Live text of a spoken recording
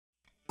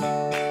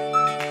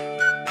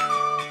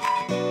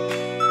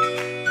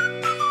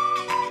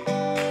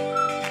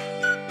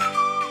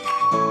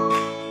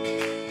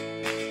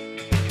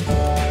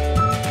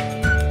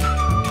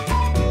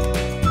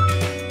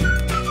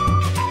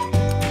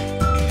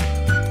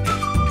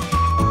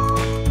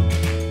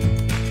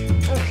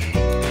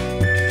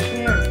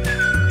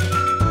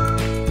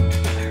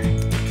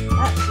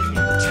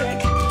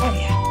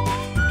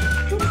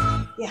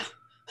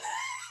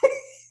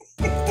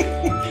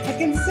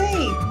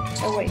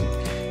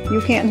You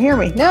can't hear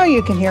me. Now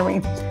you can hear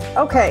me.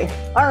 Okay.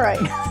 All right.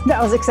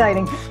 That was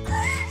exciting.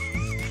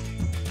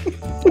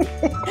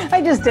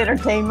 I just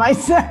entertained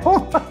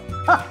myself.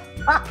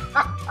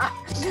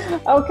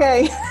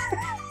 Okay.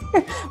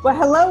 Well,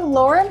 hello,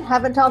 Lauren.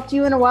 Haven't talked to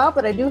you in a while,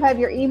 but I do have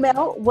your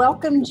email.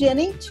 Welcome,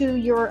 Jenny, to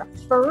your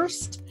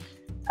first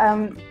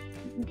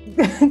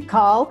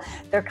call.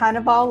 They're kind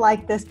of all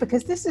like this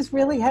because this is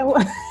really how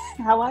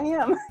I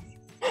am.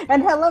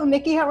 And hello,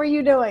 Nikki. How are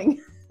you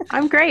doing?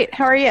 I'm great.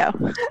 How are you?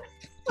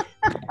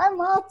 I'm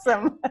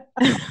awesome.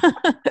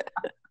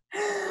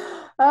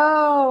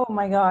 Oh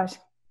my gosh.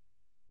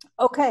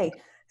 Okay,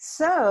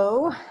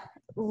 so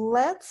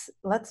let's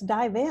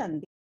dive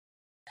in.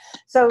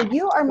 So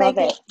you are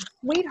making a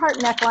sweetheart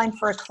neckline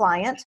for a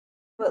client.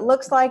 It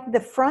looks like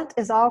the front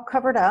is all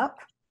covered up.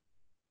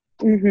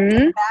 Mm-hmm.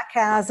 The back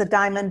has a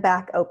diamond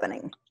back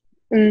opening.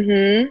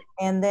 Mm-hmm.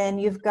 And then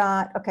you've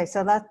got, okay,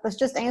 so let's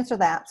just answer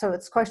that. So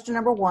it's question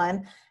number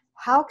one.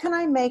 How can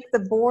I make the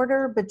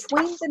border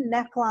between the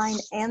neckline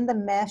and the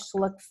mesh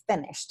look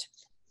finished?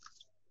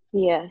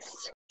 Yes.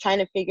 Trying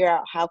to figure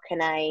out how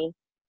can I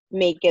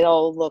make it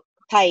all look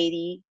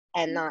tidy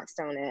and not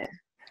stone it.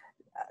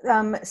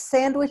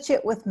 Sandwich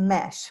it with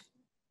mesh.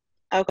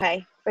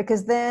 Okay.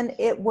 Because then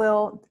it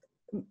won't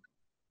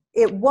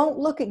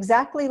look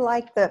exactly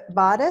like the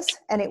bodice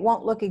and it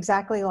won't look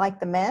exactly like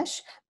the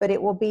mesh, but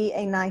it will be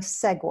a nice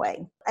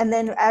segue. And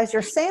then as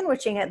you're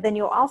sandwiching it, then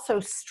you'll also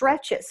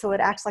stretch it so it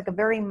acts like a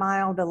very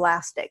mild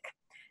elastic.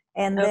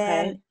 And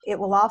then it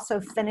will also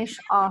finish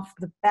off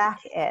the back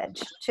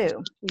edge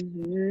too.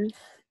 Mm-hmm.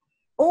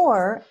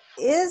 Or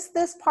is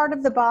this part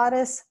of the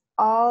bodice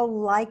all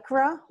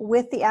Lycra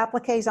with the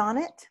appliques on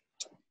it?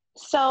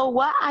 So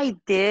what I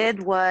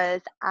did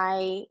was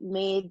I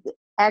made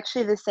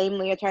actually the same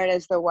leotard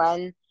as the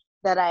one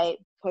that I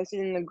posted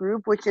in the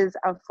group, which is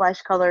a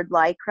flesh-colored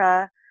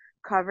Lycra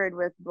covered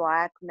with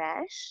black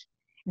mesh.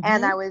 Mm-hmm.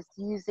 And I was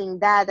using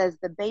that as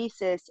the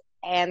basis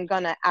and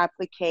gonna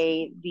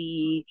applique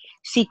the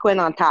sequin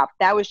on top.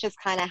 That was just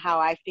kind of how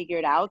I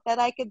figured out that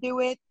I could do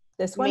it.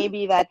 This one?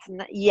 Maybe that's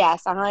not,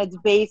 yes. It's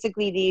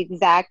basically the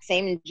exact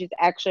same, just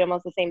actually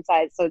almost the same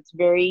size. So it's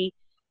very,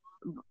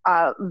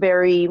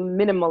 very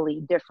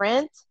minimally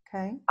different.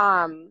 Okay.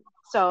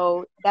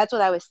 So that's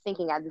what I was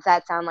thinking. Does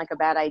that sound like a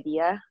bad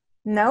idea?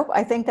 Nope.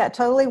 I think that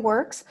totally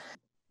works.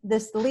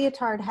 This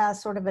leotard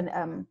has sort of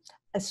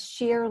a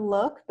sheer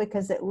look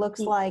because it looks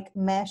like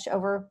mesh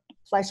over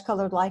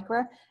flesh-colored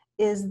Lycra.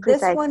 Is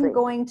this one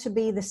going to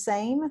be the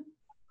same,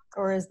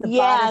 or is the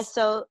bodice?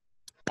 So,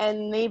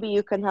 and maybe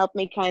you can help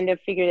me kind of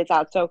figure this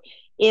out. So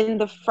in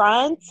the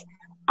front,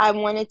 I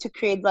wanted to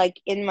create, like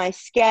in my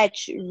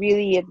sketch,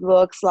 really it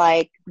looks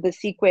like the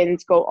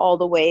sequins go all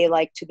the way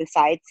like to the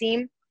side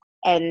seam.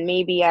 And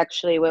maybe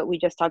actually what we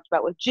just talked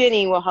about with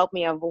Ginny will help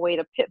me avoid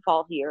a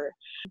pitfall here.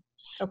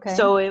 Okay.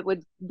 So it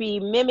would be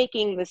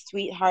mimicking the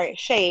sweetheart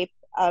shape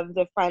of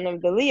the front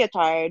of the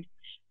leotard,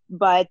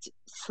 but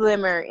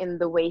slimmer in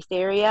the waist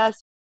area.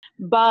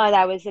 But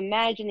I was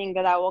imagining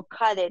that I will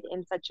cut it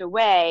in such a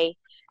way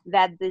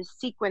that the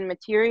sequin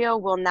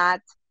material will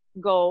not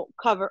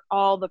cover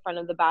all the front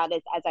of the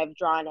bodice as I've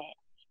drawn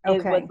it. Okay.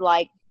 It would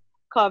like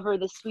cover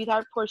the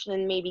sweetheart portion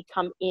and maybe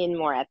come in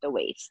more at the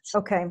waist.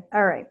 Okay.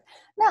 All right.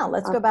 Now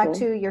let's go back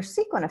to your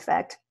sequin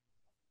effect.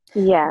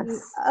 Yes.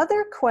 The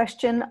other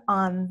question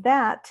on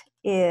that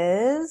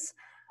is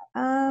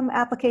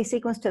applique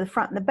sequins to the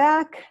front and the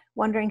back,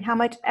 wondering how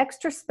much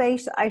extra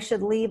space I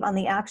should leave on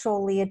the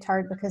actual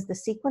leotard because the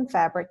sequin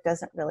fabric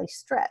doesn't really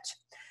stretch.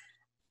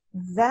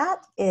 That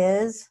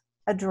is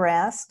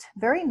addressed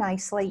very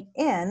nicely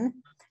in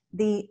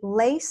the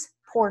lace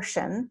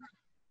portion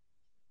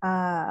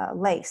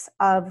lace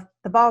of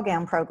the ball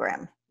gown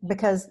program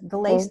because the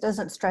lace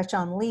doesn't stretch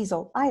on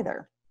Liesel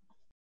either.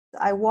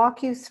 I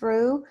walk you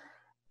through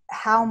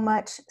how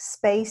much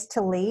space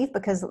to leave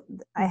because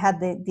I had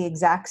the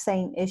exact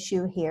same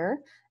issue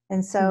here.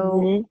 And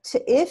so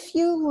if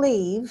you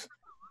leave,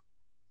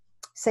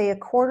 say,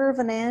 1/4 of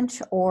an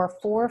inch or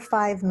 4 or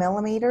 5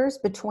 millimeters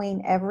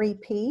between every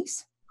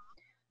piece,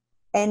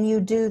 and you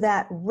do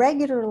that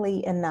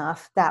regularly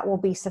enough, that will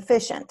be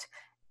sufficient.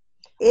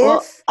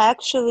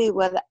 Actually,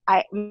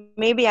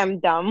 maybe I'm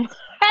dumb.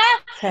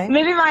 Okay.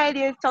 Maybe my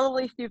idea is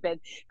totally stupid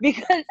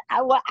because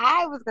what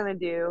I was going to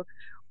do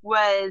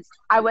was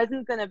I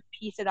wasn't going to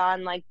piece it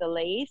on like the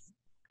lace.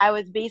 I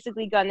was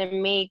basically going to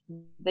make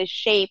the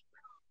shape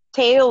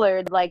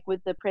tailored like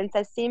with the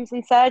princess seams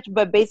and such,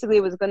 but basically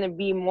it was going to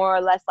be more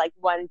or less like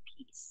one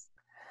piece.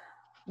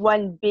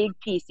 One big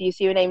piece. Do you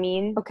see what I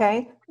mean?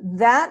 Okay.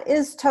 That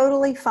is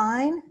totally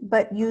fine,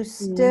 but you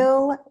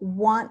still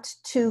want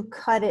to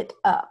cut it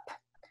up.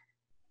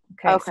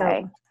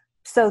 Okay.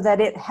 So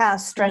that it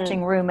has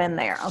stretching room in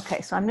there.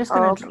 Okay. So I'm just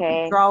going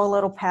to draw a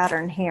little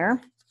pattern here.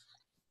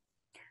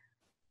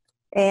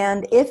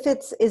 And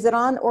is it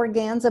on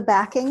organza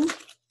backing?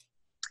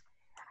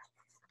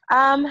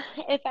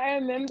 If I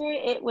remember,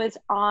 it was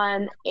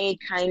on a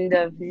kind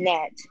of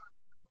net.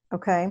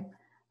 Okay.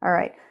 All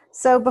right.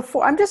 So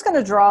before, I'm just going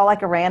to draw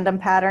like a random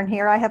pattern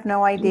here. I have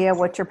no idea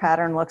what your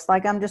pattern looks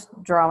like. I'm just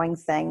drawing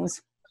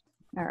things.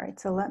 All right,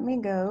 so let me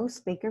go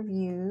speaker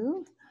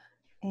view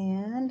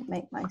and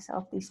make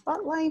myself the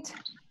spotlight.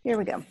 Here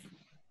we go.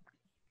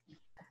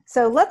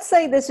 So let's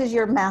say this is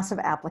your massive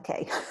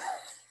applique.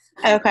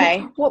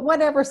 Okay.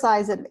 Whatever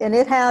size it, and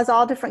it has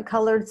all different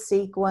colored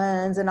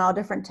sequins and all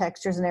different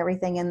textures and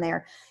everything in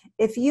there.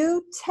 If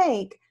you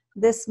take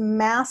this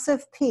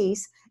massive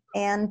piece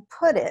and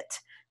put it,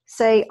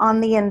 say,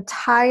 on the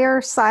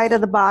entire side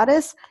of the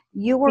bodice,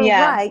 you were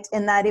right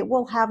in that it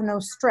will have no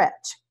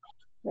stretch.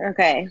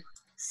 Okay.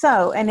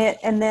 So, and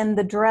then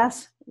the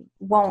dress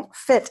won't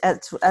fit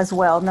as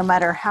well, no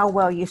matter how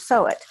well you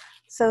sew it.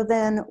 So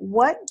then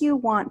what you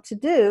want to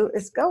do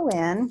is go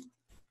in,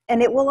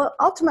 and it will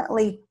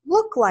ultimately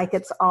look like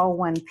it's all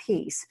one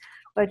piece,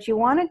 but you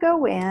want to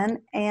go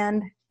in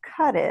and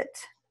cut it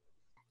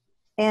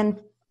and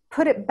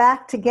put it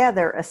back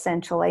together,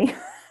 essentially,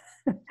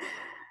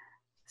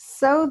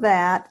 so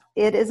that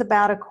it is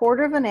about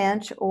 1/4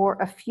 inch or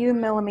a few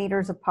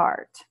millimeters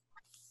apart.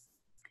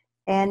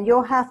 And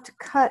you'll have to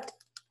cut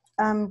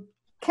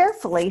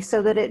carefully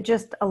so that it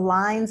just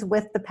aligns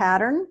with the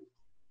pattern.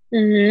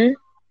 Mm-hmm.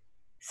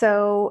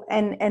 So,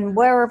 and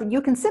wherever,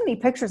 you can send me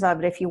pictures of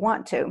it if you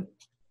want to,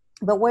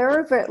 but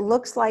wherever it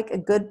looks like a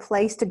good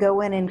place to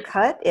go in and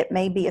cut, it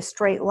may be a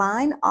straight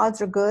line.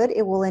 Odds are good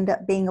it will end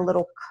up being a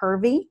little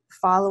curvy,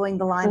 following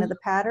the line of the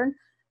pattern.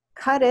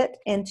 Cut it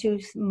into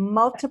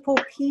multiple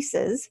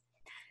pieces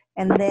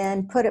and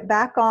then put it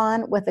back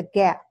on with a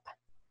gap.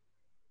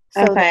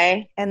 So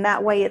Okay. and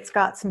that way it's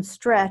got some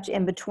stretch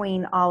in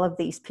between all of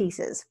these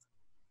pieces.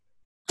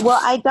 Well,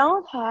 I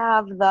don't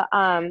have the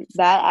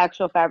that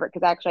actual fabric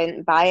because actually I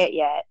didn't buy it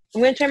yet.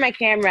 I'm gonna turn my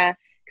camera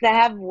because I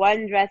have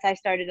one dress I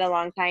started a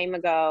long time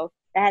ago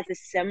that has a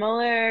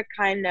similar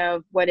kind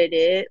of what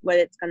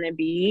it's gonna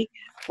be.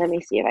 Let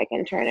me see if I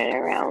can turn it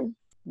around.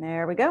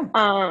 There we go.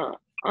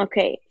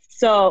 Okay,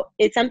 so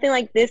it's something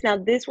like this. Now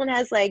this one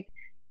has like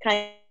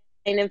kind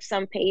of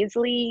some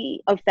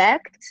paisley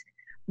effect,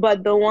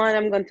 but the one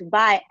I'm going to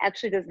buy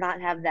actually does not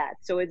have that.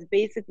 So it's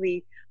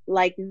basically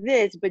like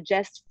this, but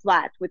just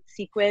flat with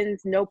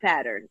sequins, no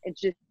pattern. It's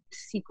just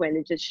sequin,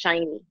 it's just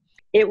shiny.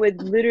 It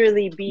would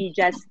literally be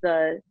just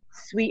the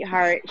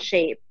sweetheart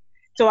shape.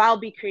 So I'll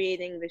be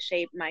creating the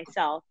shape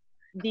myself.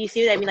 Do you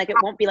see what I mean? Like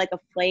it won't be like a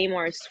flame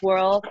or a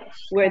swirl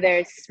where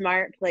there's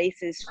smart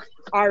places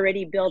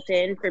already built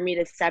in for me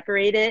to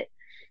separate it.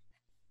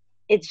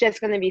 It's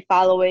just going to be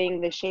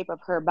following the shape of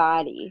her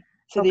body.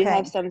 So do you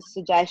have some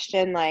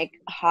suggestion like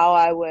how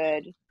I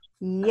would?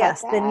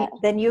 Yes,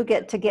 then you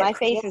get to get. My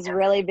face is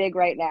really big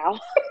right now.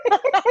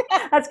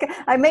 That's good.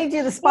 I made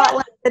you the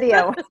spotlight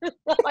video.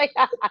 Oh my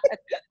God.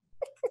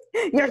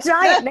 You're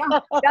giant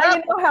now. Now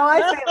you know how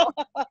I feel.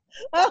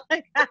 Oh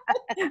my God.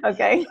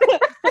 Okay.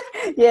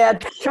 Yeah,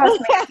 trust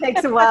me, it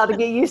takes a while to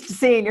get used to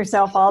seeing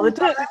yourself all the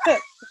time.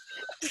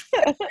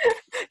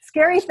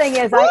 Scary thing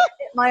is I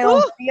edit my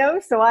own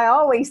videos, so I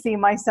always see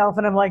myself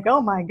and I'm like,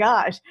 oh my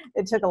gosh,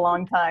 it took a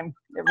long time.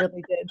 It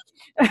really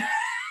did.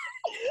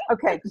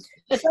 Okay,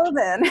 so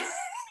then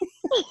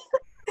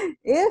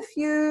if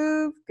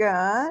you've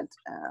got,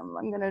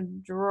 I'm going to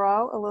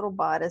draw a little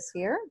bodice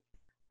here.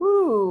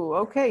 Ooh,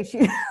 okay,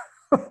 she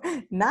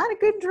not a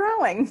good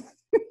drawing.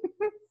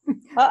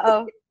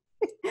 Uh-oh.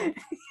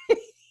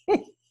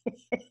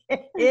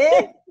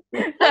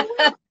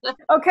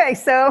 Okay,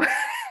 so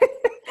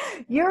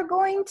you're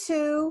going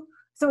to,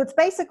 so it's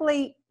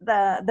basically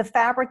the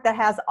fabric that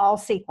has all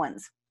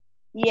sequins.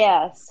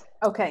 Yes.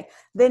 Okay,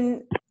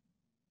 then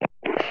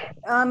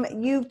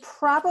you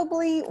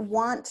probably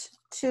want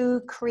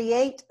to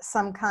create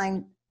some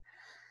kind,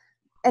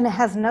 and it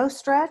has no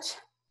stretch?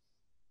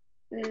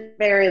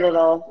 Very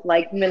little,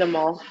 like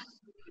minimal.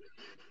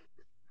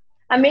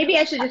 Maybe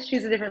I should just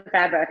choose a different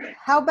fabric.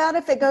 How about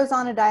if it goes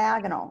on a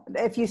diagonal?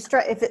 If you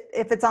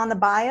if it's on the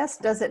bias,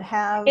 does it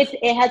have?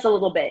 It has a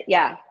little bit,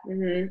 yeah,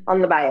 on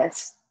the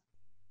bias.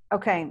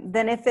 Okay,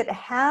 then if it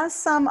has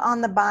some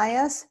on the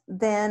bias,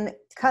 then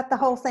cut the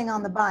whole thing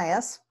on the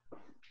bias.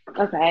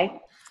 Okay.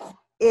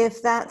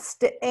 If that's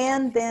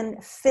and then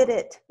fit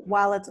it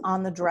while it's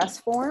on the dress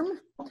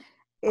form.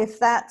 If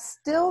that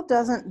still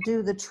doesn't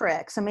do the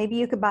trick, so maybe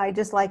you could buy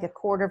just like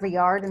 1/4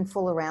 yard and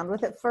fool around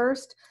with it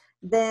first,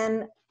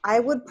 then I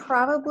would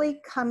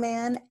probably come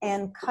in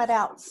and cut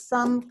out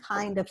some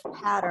kind of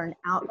pattern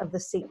out of the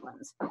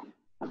sequins.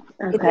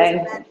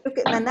 Okay.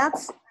 And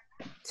that's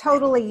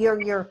totally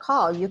your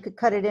call. You could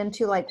cut it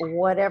into like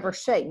whatever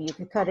shape. You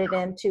could cut it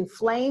into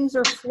flames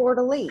or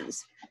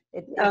fleur-de-lis.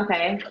 It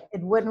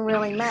wouldn't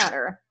really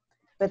matter.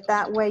 But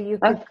that way you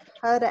could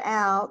cut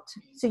out,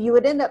 so you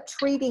would end up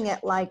treating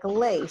it like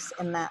lace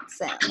in that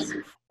sense.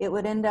 It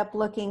would end up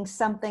looking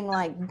something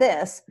like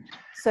this.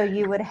 So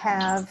you would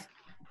have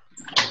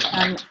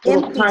empty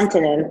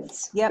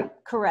continents.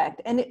 Yep,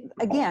 correct. And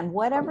again,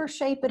 whatever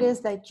shape it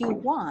is that you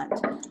want,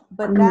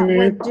 but that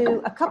would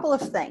do a couple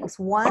of things.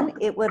 One,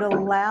 it would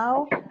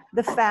allow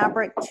the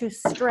fabric to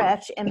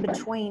stretch in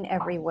between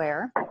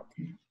everywhere.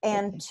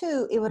 And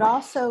two, it would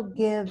also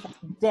give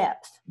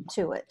depth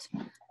to it,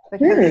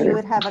 because you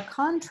would have a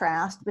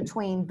contrast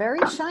between very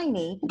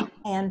shiny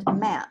and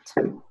matte.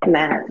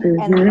 Matte.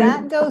 And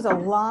that goes a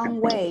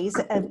long ways.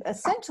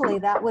 Essentially,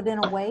 that would,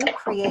 in a way,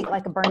 create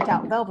like a burnt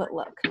out velvet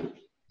look.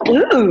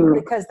 Ooh.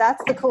 Because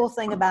that's the cool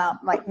thing about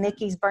like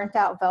Nikki's burnt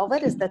out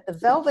velvet, is that the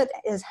velvet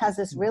has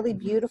this really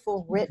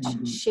beautiful, rich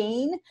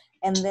sheen,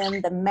 and then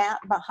the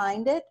matte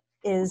behind it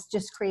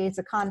just creates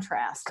a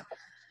contrast.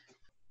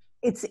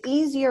 It's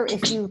easier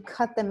if you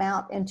cut them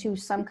out into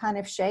some kind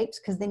of shapes,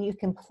 because then you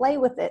can play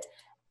with it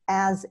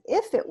as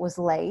if it was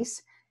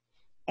lace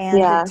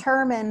and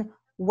determine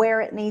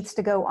where it needs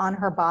to go on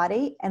her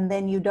body. And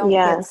then you don't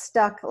get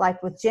stuck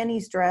like with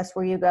Jenny's dress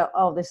where you go,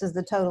 oh, this is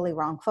the totally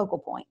wrong focal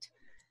point.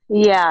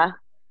 Yeah,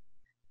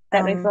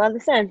 that makes a lot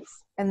of sense.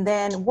 And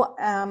then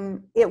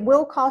it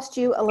will cost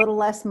you a little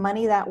less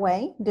money that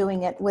way,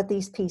 doing it with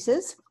these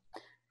pieces.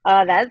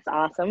 That's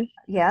awesome.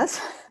 Yes.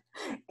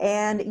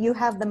 And you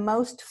have the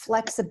most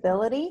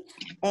flexibility.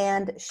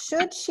 And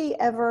should she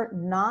ever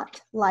not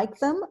like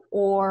them,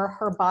 or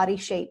her body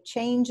shape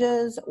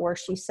changes, or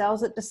she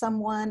sells it to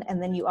someone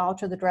and then you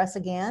alter the dress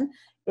again,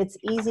 it's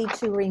easy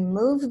to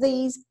remove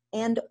these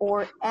and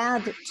or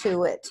add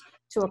to it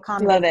to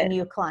accommodate a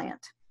new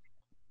client.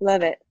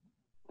 Love it.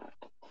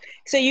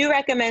 So you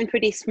recommend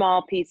pretty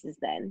small pieces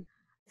then?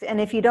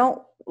 And if you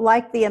don't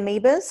like the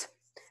amoebas,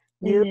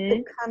 you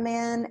could come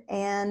in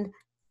and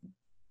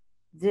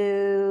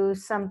do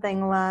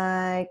something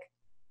like,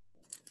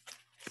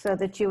 so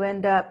that you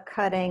end up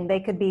cutting, they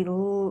could be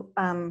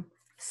swirly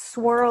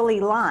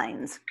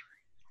lines.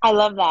 I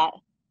love that.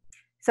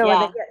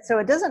 So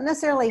it doesn't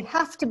necessarily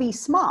have to be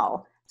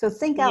small. So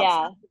think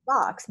outside the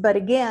box. But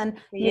again,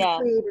 you've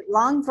created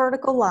long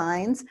vertical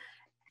lines.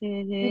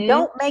 You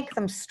don't make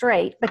them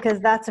straight, because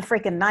that's a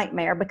freaking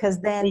nightmare, because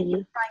then you're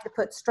trying to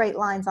put straight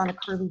lines on a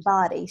curvy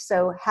body.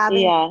 So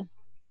having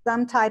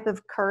some type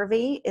of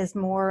curvy is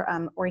more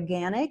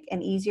organic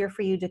and easier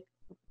for you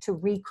to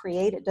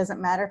recreate. It doesn't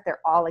matter if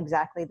they're all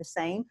exactly the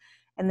same.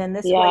 And then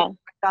this way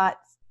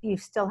you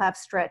still have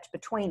stretch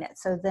between it.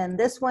 So then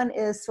this one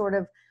is sort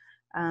of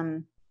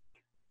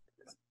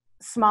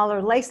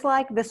smaller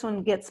lace-like. This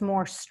one gets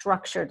more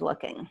structured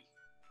looking.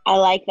 I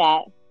like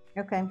that.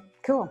 Okay,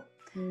 cool.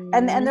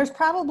 And there's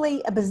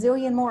probably a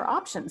bazillion more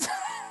options.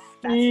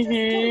 That's just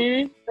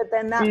two. But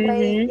then that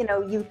way,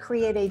 you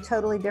create a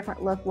totally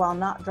different look while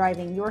not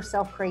driving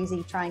yourself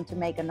crazy trying to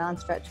make a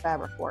non-stretch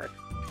fabric work.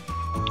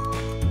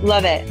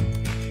 Love it.